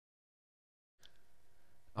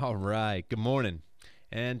All right. Good morning.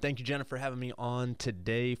 And thank you, Jenna, for having me on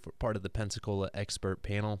today for part of the Pensacola expert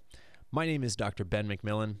panel. My name is Dr. Ben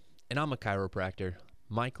McMillan, and I'm a chiropractor.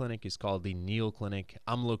 My clinic is called the Neal Clinic.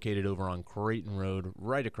 I'm located over on Creighton Road,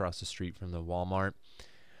 right across the street from the Walmart.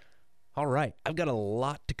 All right. I've got a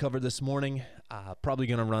lot to cover this morning. Probably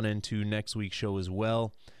going to run into next week's show as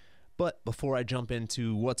well. But before I jump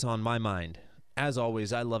into what's on my mind, as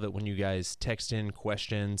always, I love it when you guys text in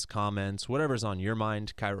questions, comments, whatever's on your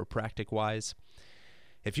mind, chiropractic-wise.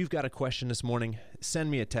 If you've got a question this morning, send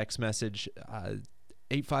me a text message,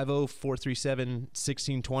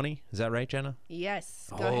 850-437-1620. Is that right, Jenna? Yes.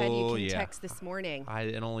 Go ahead. You can text this morning.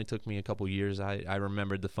 It only took me a couple years. I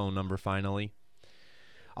remembered the phone number finally.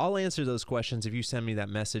 I'll answer those questions. If you send me that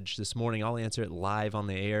message this morning, I'll answer it live on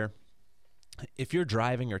the air. If you're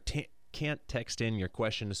driving or can't text in your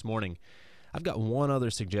question this morning, I've got one other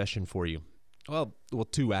suggestion for you. Well,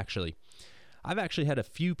 two actually. I've actually had a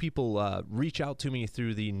few people reach out to me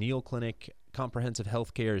through the Neal Clinic Comprehensive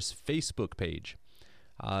Healthcare's Facebook page.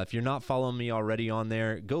 If you're not following me already on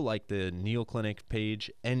there, go like the Neal Clinic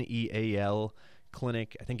page, Neal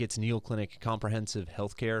Clinic. I think it's Neal Clinic Comprehensive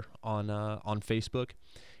Healthcare on Facebook.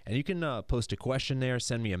 And you can post a question there,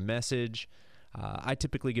 send me a message. I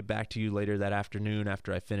typically get back to you later that afternoon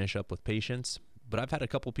after I finish up with patients. But I've had a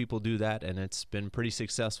couple people do that, and it's been pretty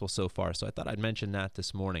successful so far. So I thought I'd mention that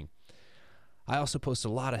this morning. I also post a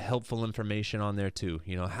lot of helpful information on there too.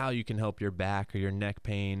 You know, how you can help your back or your neck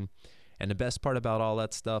pain. And the best part about all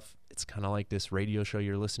that stuff, it's kind of like this radio show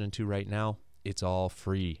you're listening to right now. It's all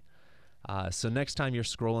free. So next time you're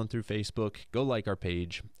scrolling through Facebook, go like our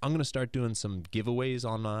page. I'm going to start doing some giveaways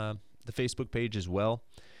on the Facebook page as well.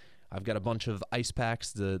 I've got a bunch of ice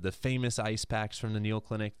packs, the famous ice packs from the Neal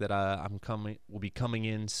Clinic that will be coming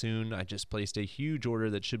in soon. I just placed a huge order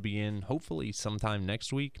that should be in hopefully sometime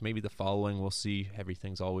next week, maybe the following. We'll see.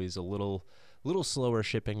 Everything's always a little slower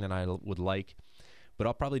shipping than I would like. But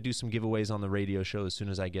I'll probably do some giveaways on the radio show as soon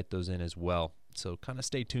as I get those in as well. So kind of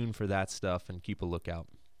stay tuned for that stuff and keep a lookout.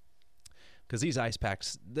 Because these ice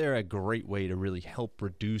packs, they're a great way to really help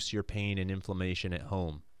reduce your pain and inflammation at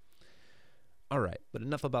home. All right, but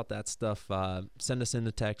enough about that stuff. Send us in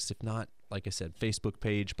the text. If not, like I said, Facebook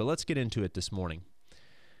page. But let's get into it this morning.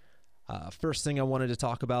 First thing I wanted to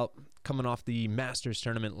talk about, coming off the Masters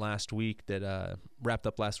tournament last week that wrapped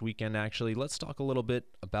up last weekend, actually, let's talk a little bit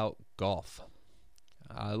about golf.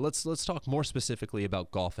 Let's talk more specifically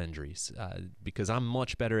about golf injuries because I'm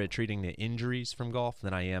much better at treating the injuries from golf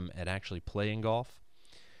than I am at actually playing golf.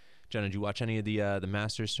 Jenna, did you watch any of the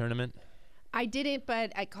Masters tournament? I didn't,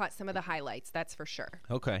 but I caught some of the highlights, that's for sure.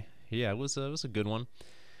 Okay. Yeah, it was a good one.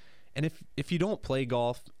 And if you don't play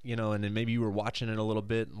golf, you know, and then maybe you were watching it a little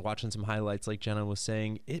bit, watching some highlights like Jenna was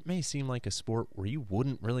saying, it may seem like a sport where you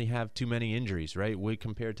wouldn't really have too many injuries, right?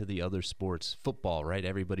 Compared to the other sports. Football, right?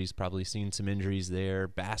 Everybody's probably seen some injuries there.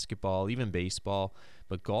 Basketball, even baseball.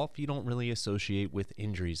 But golf, you don't really associate with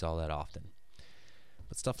injuries all that often.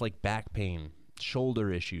 But stuff like back pain,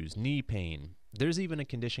 shoulder issues, knee pain. There's even a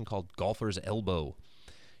condition called golfer's elbow.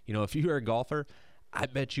 You know, if you're a golfer, I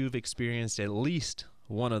bet you've experienced at least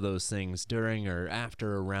one of those things during or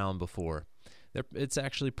after a round before. It's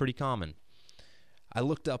actually pretty common. I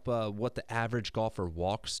looked up what the average golfer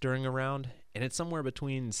walks during a round, and it's somewhere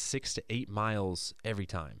between 6 to 8 miles every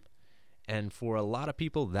time. And for a lot of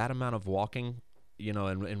people, that amount of walking, you know,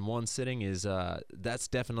 in one sitting is that's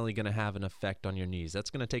definitely going to have an effect on your knees. That's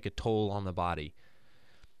going to take a toll on the body.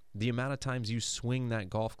 The amount of times you swing that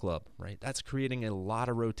golf club, right? That's creating a lot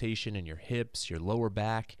of rotation in your hips, your lower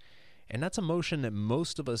back, and that's a motion that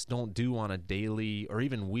most of us don't do on a daily or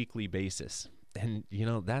even weekly basis. And, you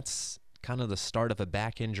know, that's kind of the start of a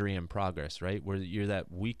back injury in progress, right? Where you're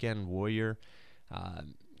that weekend warrior.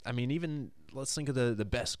 I mean, even let's think of the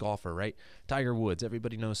best golfer, right? Tiger Woods.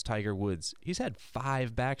 Everybody knows Tiger Woods. He's had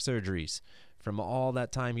 5 back surgeries from all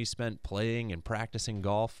that time he spent playing and practicing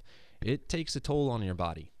golf. It takes a toll on your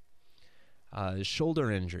body.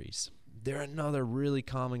 Shoulder injuries. They're another really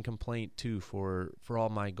common complaint, too, for all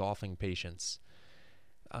my golfing patients.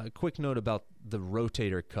 A quick note about the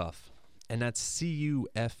rotator cuff, and that's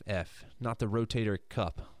C-U-F-F, not the rotator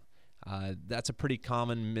cup. That's a pretty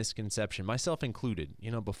common misconception, myself included.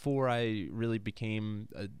 You know, before I really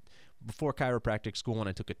before chiropractic school and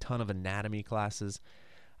I took a ton of anatomy classes,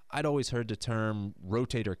 I'd always heard the term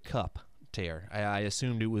rotator cuff tear. I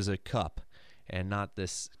assumed it was a cup and not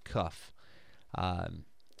this cuff.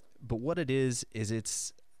 But what it is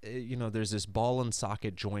it's, you know, there's this ball and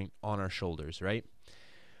socket joint on our shoulders, right?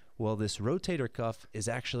 Well, this rotator cuff is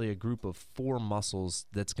actually a group of 4 muscles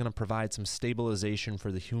that's going to provide some stabilization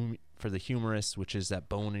for the humerus, which is that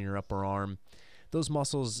bone in your upper arm. Those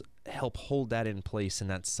muscles help hold that in place in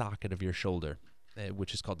that socket of your shoulder,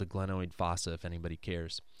 which is called the glenoid fossa, if anybody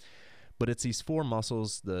cares. But it's these four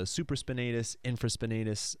muscles, the supraspinatus,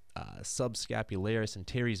 infraspinatus, subscapularis, and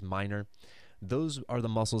teres minor. Those are the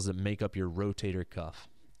muscles that make up your rotator cuff.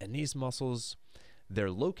 And these muscles,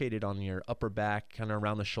 they're located on your upper back, kind of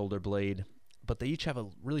around the shoulder blade, but they each have a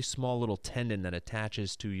really small little tendon that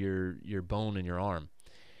attaches to your bone in your arm.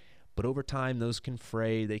 But over time, those can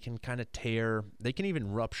fray, they can kind of tear, they can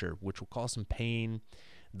even rupture, which will cause some pain.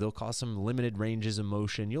 They'll cause some limited ranges of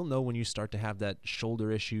motion. You'll know when you start to have that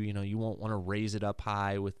shoulder issue, you won't want to raise it up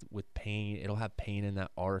high with pain. It'll have pain in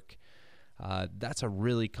that arc. That's a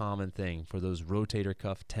really common thing for those rotator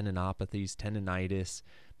cuff tendinopathies, tendinitis.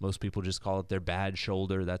 Most people just call it their bad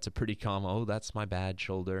shoulder. That's a pretty common, oh, that's my bad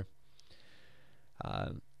shoulder.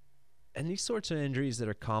 And these sorts of injuries that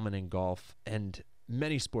are common in golf, and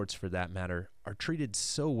many sports for that matter, are treated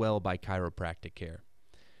so well by chiropractic care.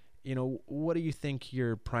 What do you think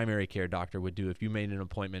your primary care doctor would do if you made an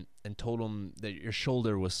appointment and told them that your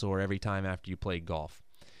shoulder was sore every time after you played golf,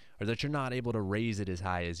 or that you're not able to raise it as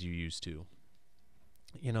high as you used to?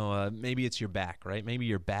 Maybe it's your back, right? Maybe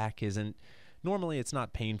your back isn't, normally it's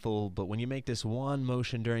not painful, but when you make this one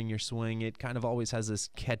motion during your swing, it kind of always has this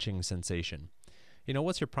catching sensation.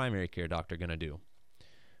 What's your primary care doctor going to do?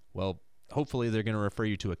 Well, hopefully they're going to refer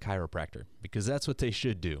you to a chiropractor, because that's what they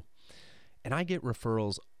should do. And I get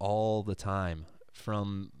referrals all the time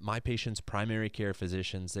from my patients' primary care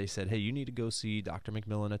physicians. They said, hey, you need to go see Dr.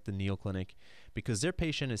 McMillan at the Neal Clinic, because their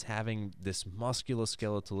patient is having this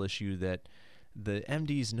musculoskeletal issue that the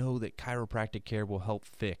MDs know that chiropractic care will help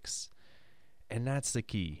fix. And that's the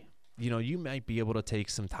key. You might be able to take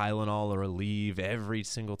some Tylenol or Aleve every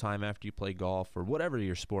single time after you play golf, or whatever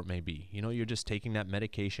your sport may be. You're just taking that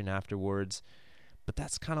medication afterwards. But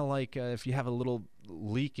that's kind of like if you have a little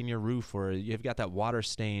leak in your roof, or you've got that water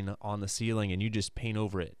stain on the ceiling and you just paint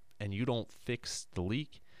over it and you don't fix the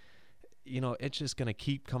leak, it's just going to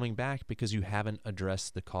keep coming back because you haven't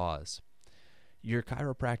addressed the cause. Your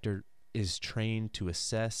chiropractor is trained to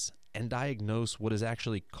assess and diagnose what is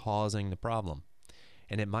actually causing the problem.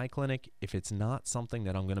 And at my clinic, if it's not something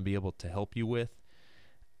that I'm going to be able to help you with,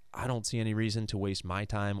 I don't see any reason to waste my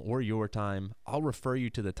time or your time. I'll refer you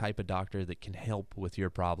to the type of doctor that can help with your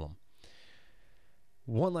problem.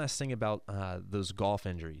 One last thing about those golf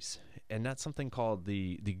injuries, and that's something called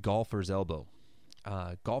the golfer's elbow.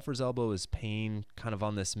 Golfer's elbow is pain kind of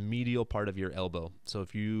on this medial part of your elbow. So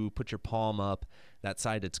if you put your palm up, that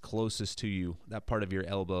side that's closest to you, that part of your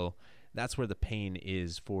elbow, that's where the pain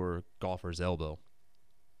is for golfer's elbow.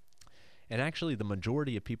 And actually, the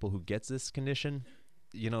majority of people who gets this condition,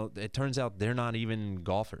 it turns out they're not even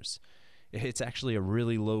golfers. It's actually a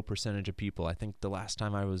really low percentage of people. I think the last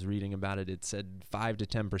time I was reading about it, it said 5 to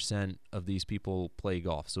 10% of these people play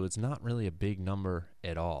golf. So it's not really a big number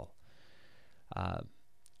at all.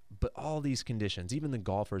 But all these conditions, even the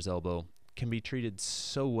golfer's elbow, can be treated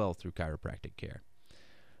so well through chiropractic care.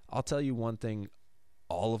 I'll tell you one thing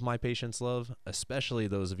all of my patients love, especially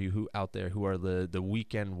those of you who out there who are the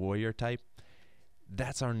weekend warrior type.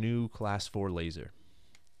 That's our new Class 4 laser.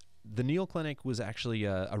 The Neal Clinic was actually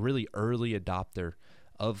a really early adopter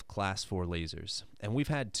of Class 4 lasers. And we've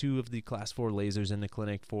had 2 of the Class 4 lasers in the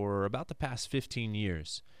clinic for about the past 15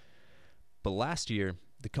 years. But last year,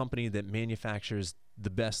 the company that manufactures the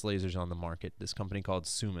best lasers on the market, this company called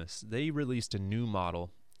Sumis, they released a new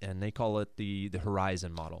model, and they call it the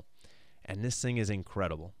Horizon model. And this thing is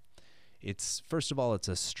incredible. First of all, it's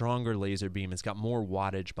a stronger laser beam. It's got more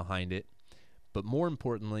wattage behind it. But more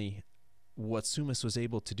importantly, what Sumis was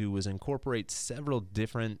able to do was incorporate several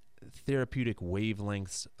different therapeutic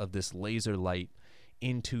wavelengths of this laser light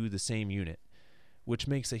into the same unit, which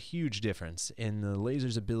makes a huge difference in the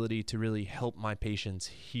laser's ability to really help my patients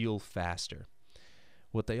heal faster.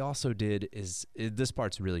 What they also did is, this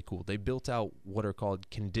part's really cool, they built out what are called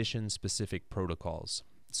condition-specific protocols.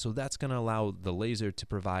 So that's going to allow the laser to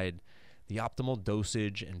provide the optimal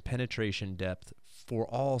dosage and penetration depth for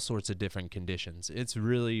all sorts of different conditions. It's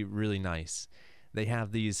really, really nice. They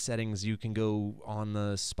have these settings. You can go on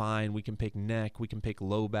the spine. We can pick neck. We can pick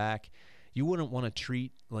low back. You wouldn't want to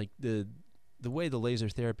treat, like the way the laser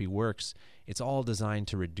therapy works, it's all designed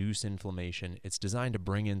to reduce inflammation. It's designed to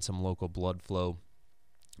bring in some local blood flow.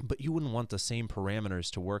 But you wouldn't want the same parameters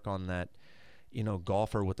to work on that,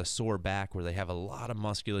 golfer with a sore back where they have a lot of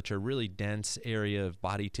musculature, really dense area of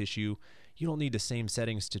body tissue. You don't need the same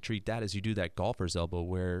settings to treat that as you do that golfer's elbow,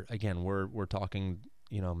 where again we're talking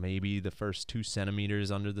maybe the first 2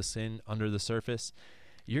 centimeters under the surface.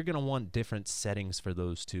 You're going to want different settings for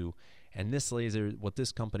those two, And this laser, what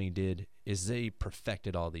this company did is they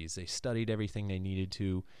perfected all these. They studied everything they needed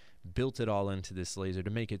to, built it all into this laser to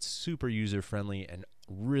make it super user-friendly and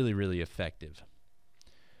really, really effective.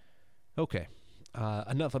 Okay,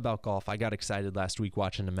 enough about golf. I got excited last week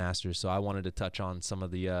watching the Masters, so I wanted to touch on some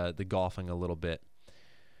of the golfing a little bit.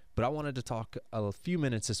 But I wanted to talk a few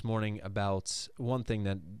minutes this morning about one thing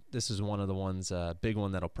that this is one of the ones, big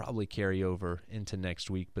one that'll probably carry over into next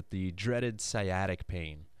week, but the dreaded sciatic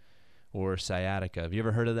pain or sciatica. Have you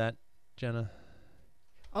ever heard of that, Jenna?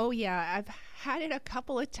 Oh, yeah. I've had it a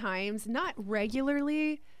couple of times, not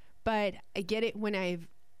regularly, but I get it when I've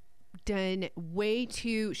done way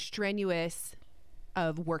too strenuous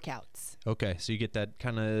of workouts. Okay, so you get that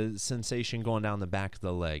kind of sensation going down the back of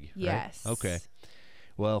the leg, right? Yes. Okay.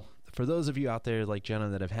 Well, for those of you out there like Jenna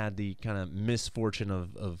that have had the kind of misfortune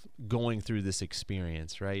of going through this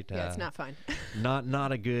experience, right? Yeah, it's not fun.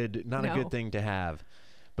 not a good No. a good thing to have.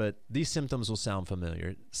 But these symptoms will sound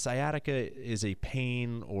familiar. Sciatica is a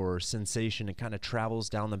pain or sensation. It kind of travels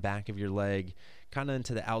down the back of your leg, kind of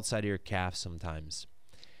into the outside of your calf sometimes.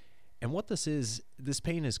 And what this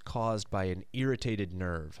pain is caused by an irritated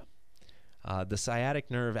nerve. The sciatic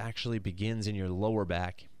nerve actually begins in your lower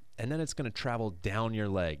back, and then it's going to travel down your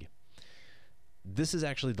leg. This is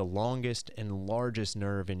actually the longest and largest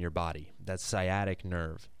nerve in your body, that sciatic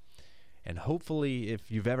nerve. And hopefully,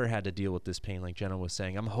 if you've ever had to deal with this pain, like Jenna was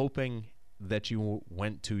saying, I'm hoping that you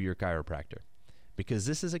went to your chiropractor, because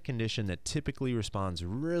this is a condition that typically responds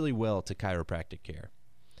really well to chiropractic care.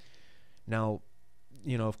 Now,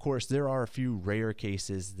 of course, there are a few rare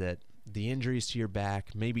cases that the injuries to your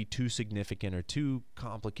back may be too significant or too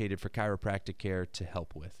complicated for chiropractic care to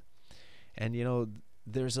help with. And,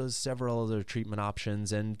 there's several other treatment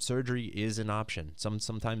options, and surgery is an option.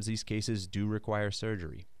 Sometimes these cases do require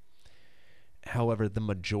surgery. However, the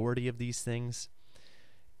majority of these things,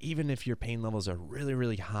 even if your pain levels are really,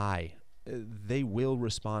 really high, they will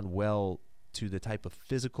respond well to the type of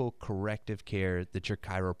physical corrective care that your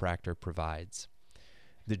chiropractor provides.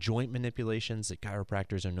 The joint manipulations that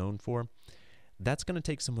chiropractors are known for, that's going to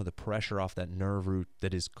take some of the pressure off that nerve root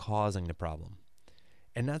that is causing the problem.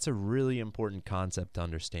 And that's a really important concept to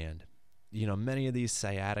understand. Many of these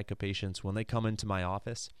sciatica patients, when they come into my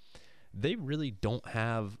office, they really don't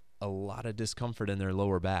have a lot of discomfort in their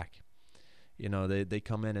lower back. They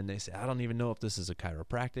come in and they say, I don't even know if this is a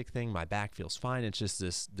chiropractic thing. My back feels fine. It's just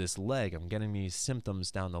this leg. I'm getting these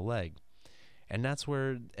symptoms down the leg. And that's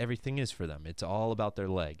where everything is for them. It's all about their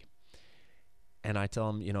leg. And I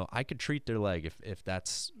tell them, I could treat their leg if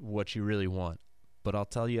that's what you really want. But I'll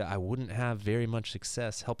tell you, I wouldn't have very much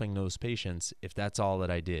success helping those patients if that's all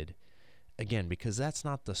that I did. Again, because that's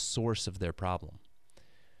not the source of their problem.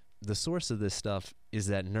 The source of this stuff is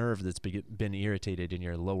that nerve that's been irritated in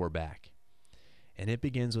your lower back. And it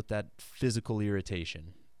begins with that physical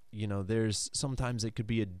irritation. There's sometimes it could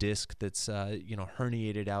be a disc that's,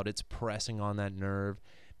 herniated out. It's pressing on that nerve.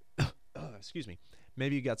 Excuse me.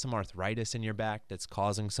 Maybe you got some arthritis in your back that's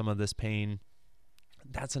causing some of this pain.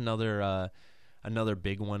 That's another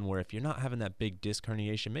big one where if you're not having that big disc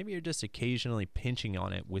herniation, maybe you're just occasionally pinching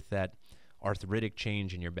on it with that arthritic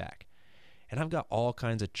change in your back. And I've got all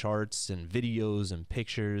kinds of charts and videos and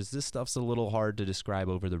pictures. This stuff's a little hard to describe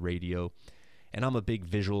over the radio. And I'm a big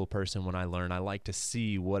visual person when I learn. I like to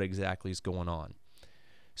see what exactly is going on.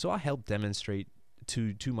 So I help demonstrate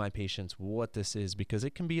to my patients what this is, because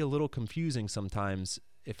it can be a little confusing sometimes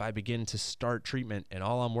if I begin to start treatment and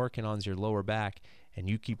all I'm working on is your lower back and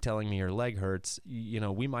you keep telling me your leg hurts.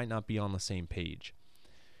 We might not be on the same page.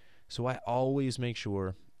 So I always make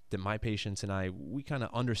sure that my patients and we kind of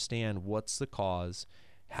understand what's the cause,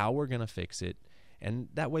 how we're going to fix it, and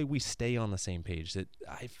that way we stay on the same page. That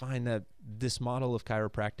I find that this model of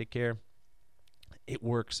chiropractic care, it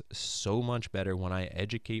works so much better when I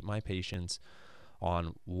educate my patients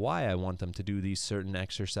on why I want them to do these certain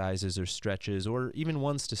exercises or stretches, or even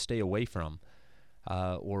ones to stay away from,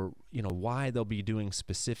 or why they'll be doing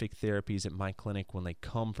specific therapies at my clinic when they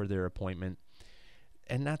come for their appointment.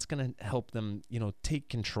 And that's going to help them, take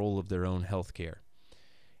control of their own health care.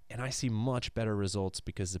 And I see much better results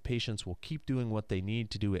because the patients will keep doing what they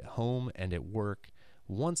need to do at home and at work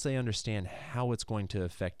once they understand how it's going to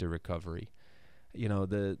affect their recovery.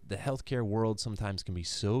 The healthcare world sometimes can be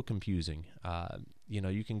so confusing.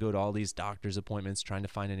 You can go to all these doctor's appointments trying to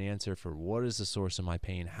find an answer for what is the source of my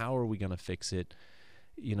pain? How are we going to fix it?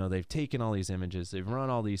 They've taken all these images, they've run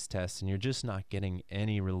all these tests, and you're just not getting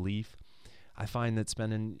any relief. I find that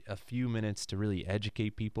spending a few minutes to really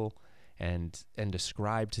educate people and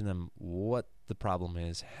describe to them what the problem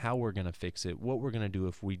is, how we're going to fix it, what we're going to do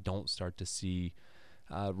if we don't start to see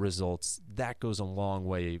results, that goes a long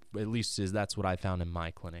way. At least that's what I found in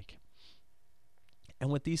my clinic. And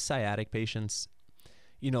with these sciatic patients,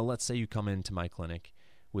 let's say you come into my clinic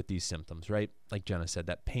with these symptoms, right? Like Jenna said,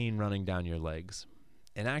 that pain running down your legs.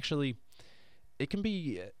 And actually,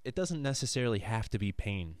 it doesn't necessarily have to be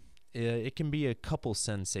pain. It can be a couple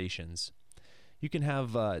sensations. You can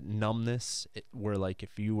have numbness, where like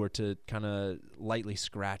if you were to kind of lightly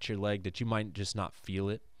scratch your leg, that you might just not feel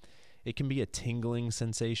it. It can be a tingling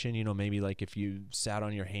sensation, maybe like if you sat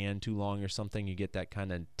on your hand too long or something, you get that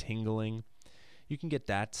kind of tingling. You can get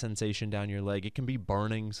that sensation down your leg. It can be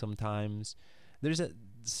burning sometimes. There's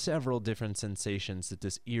several different sensations that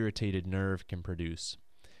this irritated nerve can produce.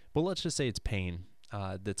 But let's just say it's pain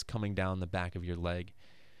that's coming down the back of your leg.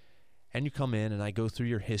 And you come in and I go through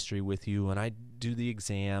your history with you and I do the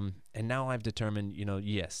exam. And now I've determined,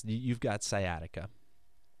 yes, you've got sciatica.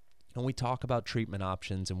 And we talk about treatment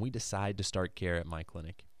options and we decide to start care at my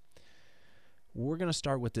clinic. We're going to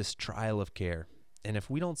start with this trial of care. And if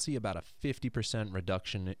we don't see about a 50%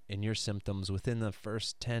 reduction in your symptoms within the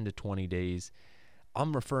first 10 to 20 days,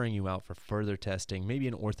 I'm referring you out for further testing, maybe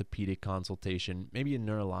an orthopedic consultation, maybe a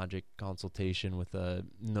neurologic consultation with a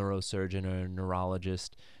neurosurgeon or a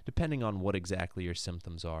neurologist, depending on what exactly your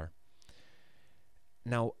symptoms are.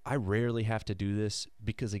 Now, I rarely have to do this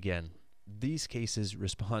because, again, these cases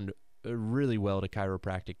respond really well to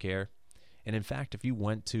chiropractic care. And in fact, if you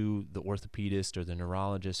went to the orthopedist or the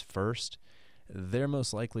neurologist first, they're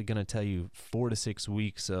most likely going to tell you 4 to 6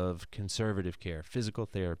 weeks of conservative care, physical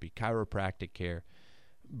therapy, chiropractic care,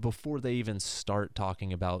 before they even start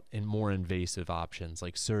talking about more invasive options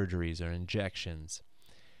like surgeries or injections.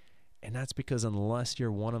 And that's because unless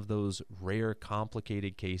you're one of those rare,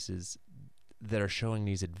 complicated cases that are showing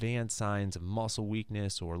these advanced signs of muscle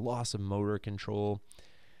weakness or loss of motor control,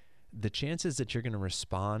 the chances that you're going to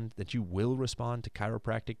respond, that you will respond to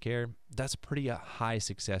chiropractic care, that's pretty high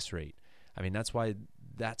success rate. I mean, that's why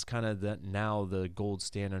that's kind of now the gold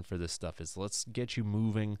standard for this stuff is let's get you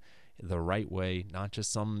moving the right way, not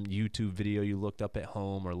just some YouTube video you looked up at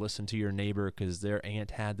home or listen to your neighbor because their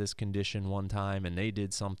aunt had this condition one time and they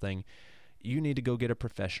did something. You need to go get a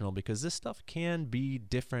professional because this stuff can be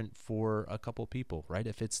different for a couple people, right?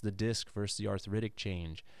 If it's the disc versus the arthritic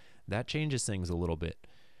change, that changes things a little bit.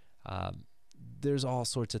 There's all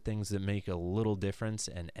sorts of things that make a little difference,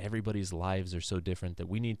 and everybody's lives are so different that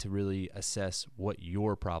we need to really assess what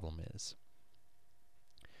your problem is.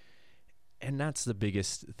 And that's the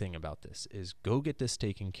biggest thing about this is go get this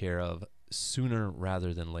taken care of sooner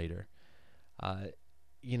rather than later.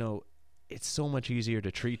 It's so much easier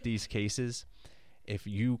to treat these cases if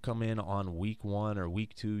you come in on week 1 or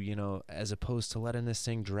week 2, as opposed to letting this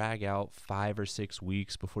thing drag out 5 or 6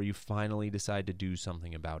 weeks before you finally decide to do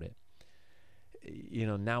something about it.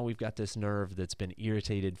 Now we've got this nerve that's been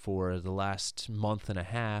irritated for the last month and a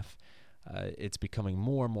half. It's becoming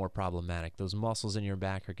more and more problematic. Those muscles in your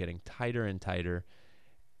back are getting tighter and tighter,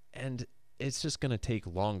 and it's just going to take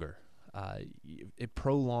longer. It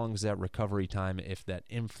prolongs that recovery time if that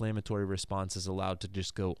inflammatory response is allowed to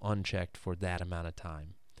just go unchecked for that amount of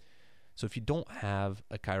time. So if you don't have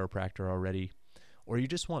a chiropractor already, or you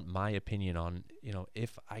just want my opinion on,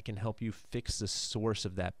 if I can help you fix the source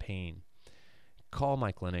of that pain, call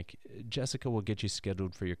my clinic. Jessica will get you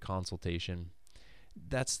scheduled for your consultation.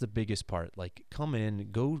 That's the biggest part. Like, come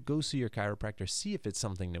in, go see your chiropractor, see if it's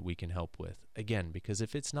something that we can help with. Again, because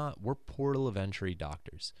if it's not, we're portal of entry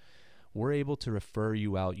doctors. We're able to refer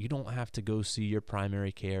you out. You don't have to go see your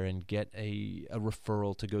primary care and get a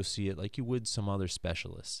referral to go see it like you would some other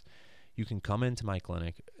specialists. You can come into my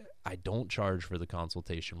clinic. I don't charge for the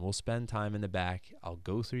consultation. We'll spend time in the back. I'll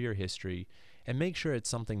go through your history and make sure it's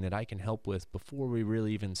something that I can help with before we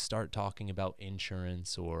really even start talking about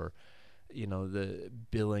insurance or, the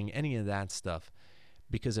billing, any of that stuff.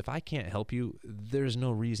 Because if I can't help you, there's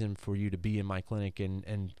no reason for you to be in my clinic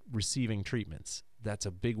and receiving treatments. That's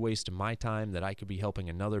a big waste of my time that I could be helping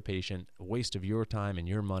another patient, a waste of your time and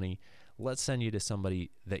your money. Let's send you to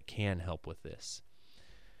somebody that can help with this.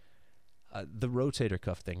 The rotator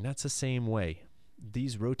cuff thing, that's the same way.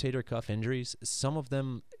 These rotator cuff injuries, some of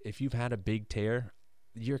them, if you've had a big tear,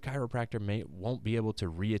 your chiropractor won't be able to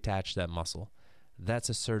reattach that muscle. That's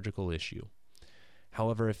a surgical issue.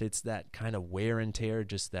 However, if it's that kind of wear and tear,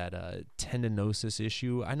 just that tendinosis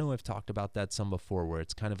issue, I know I've talked about that some before where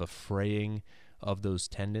it's kind of a fraying of those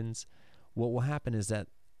tendons. What will happen is that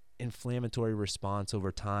inflammatory response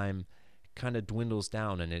over time kind of dwindles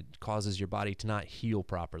down and it causes your body to not heal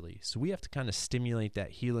properly. So we have to kind of stimulate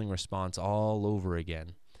that healing response all over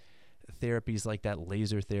again. Therapies like that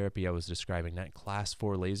laser therapy I was describing, that class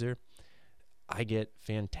 4 laser, I get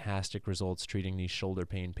fantastic results treating these shoulder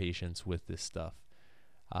pain patients with this stuff.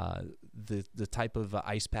 The type of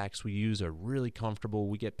ice packs we use are really comfortable.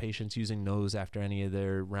 We get patients using those after any of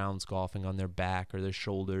their rounds golfing on their back or their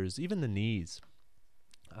shoulders, even the knees.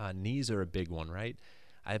 Knees are a big one, right?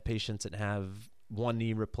 I have patients that have one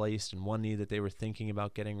knee replaced and one knee that they were thinking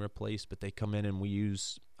about getting replaced, but they come in and we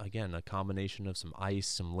use, again, a combination of some ice,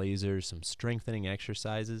 some lasers, some strengthening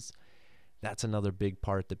exercises. That's another big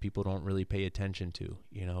part that people don't really pay attention to.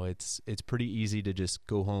 You know, it's pretty easy to just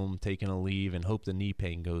go home, taking a leave, and hope the knee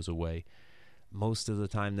pain goes away. Most of the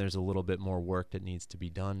time, there's a little bit more work that needs to be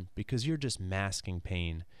done because you're just masking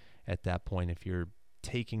pain at that point. If you're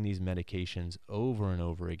taking these medications over and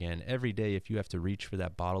over again, every day, if you have to reach for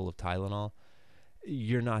that bottle of Tylenol,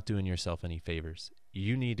 you're not doing yourself any favors.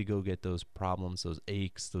 You need to go get those problems, those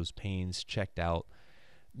aches, those pains checked out.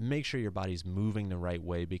 Make sure your body's moving the right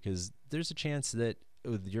way because there's a chance that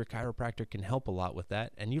your chiropractor can help a lot with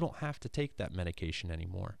that and you don't have to take that medication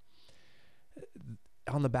anymore.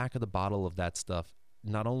 On the back of the bottle of that stuff,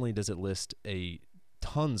 not only does it list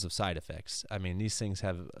tons of side effects. I mean, these things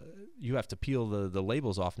you have to peel the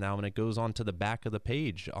labels off now and it goes onto the back of the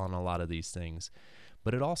page on a lot of these things.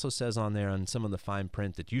 But it also says on there on some of the fine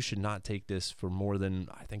print that you should not take this for more than,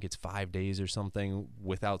 I think it's 5 days or something,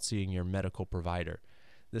 without seeing your medical provider.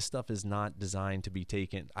 This stuff is not designed to be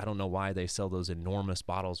taken. I don't know why they sell those enormous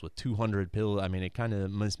bottles with 200 pills. I mean, it kind of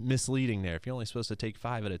misleading there. If you're only supposed to take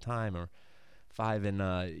 5 at a time or 5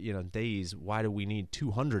 in days, why do we need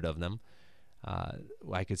 200 of them?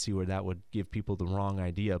 I could see where that would give people the wrong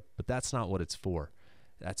idea, but that's not what it's for.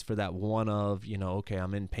 That's for that one of, okay,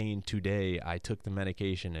 I'm in pain today. I took the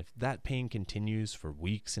medication. If that pain continues for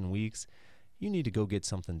weeks and weeks, you need to go get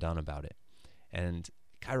something done about it. And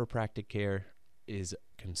chiropractic care is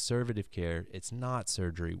conservative care. It's not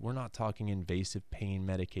surgery. We're not talking invasive pain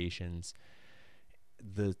medications.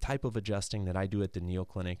 The type of adjusting that I do at the Neal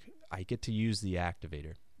Clinic, I get to use the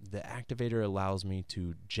activator. The activator allows me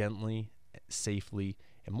to gently, safely,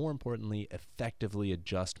 and more importantly, effectively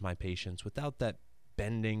adjust my patients without that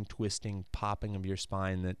bending, twisting, popping of your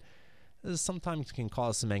spine that sometimes can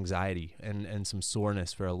cause some anxiety and some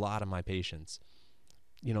soreness for a lot of my patients.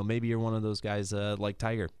 Maybe you're one of those guys like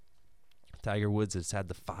Tiger Woods has had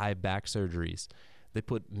the 5 back surgeries. They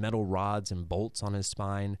put metal rods and bolts on his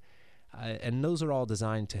spine, and those are all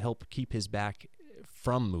designed to help keep his back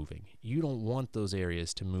from moving. You don't want those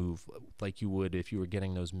areas to move like you would if you were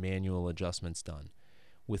getting those manual adjustments done.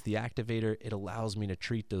 With the activator, it allows me to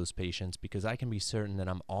treat those patients because I can be certain that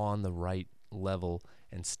I'm on the right level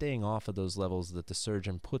and staying off of those levels that the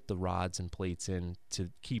surgeon put the rods and plates in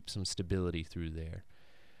to keep some stability through there.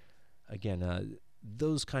 Again,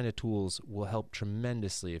 those kind of tools will help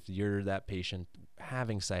tremendously if you're that patient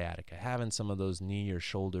having sciatica, having some of those knee or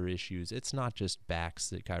shoulder issues. It's not just backs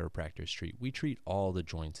that chiropractors treat. We treat all the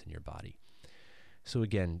joints in your body. So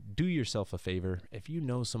again, do yourself a favor. If you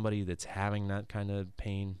know somebody that's having that kind of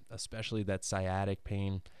pain, especially that sciatic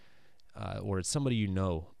pain, or it's somebody you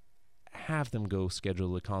know, have them go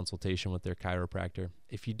schedule a consultation with their chiropractor.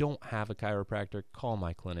 If you don't have a chiropractor, call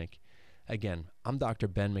my clinic. Again, I'm Dr.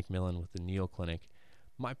 Ben McMillan with the Neal Clinic.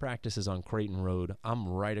 My practice is on Creighton Road. I'm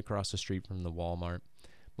right across the street from the Walmart.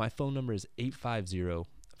 My phone number is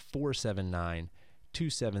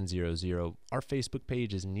 850-479-2700. Our Facebook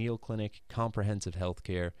page is Neal Clinic Comprehensive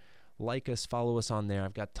Healthcare. Like us, follow us on there.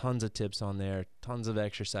 I've got tons of tips on there, tons of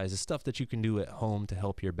exercises, stuff that you can do at home to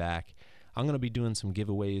help your back. I'm going to be doing some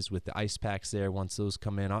giveaways with the ice packs there. Once those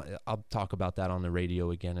come in, I'll talk about that on the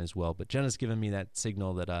radio again as well. But Jenna's given me that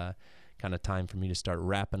signal that kind of time for me to start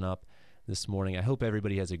wrapping up this morning. I hope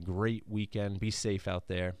everybody has a great weekend. Be safe out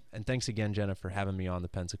there. And thanks again, Jenna, for having me on the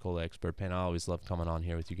Pensacola Expert Panel. I always love coming on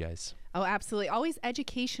here with you guys. Oh, absolutely. Always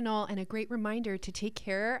educational and a great reminder to take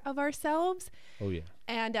care of ourselves. Oh, yeah.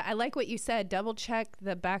 And I like what you said. Double check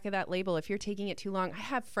the back of that label if you're taking it too long. I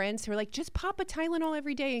have friends who are like, just pop a Tylenol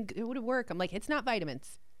every day and it would work. I'm like, it's not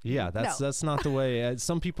vitamins. Yeah, that's not the way.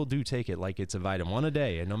 Some people do take it like it's a vitamin, one a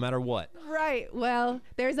day, and no matter what. Right. Well,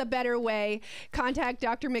 there's a better way. Contact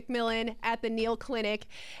Dr. McMillan at the Neal Clinic.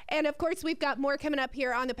 And of course, we've got more coming up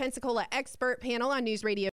here on the Pensacola Expert Panel on News Radio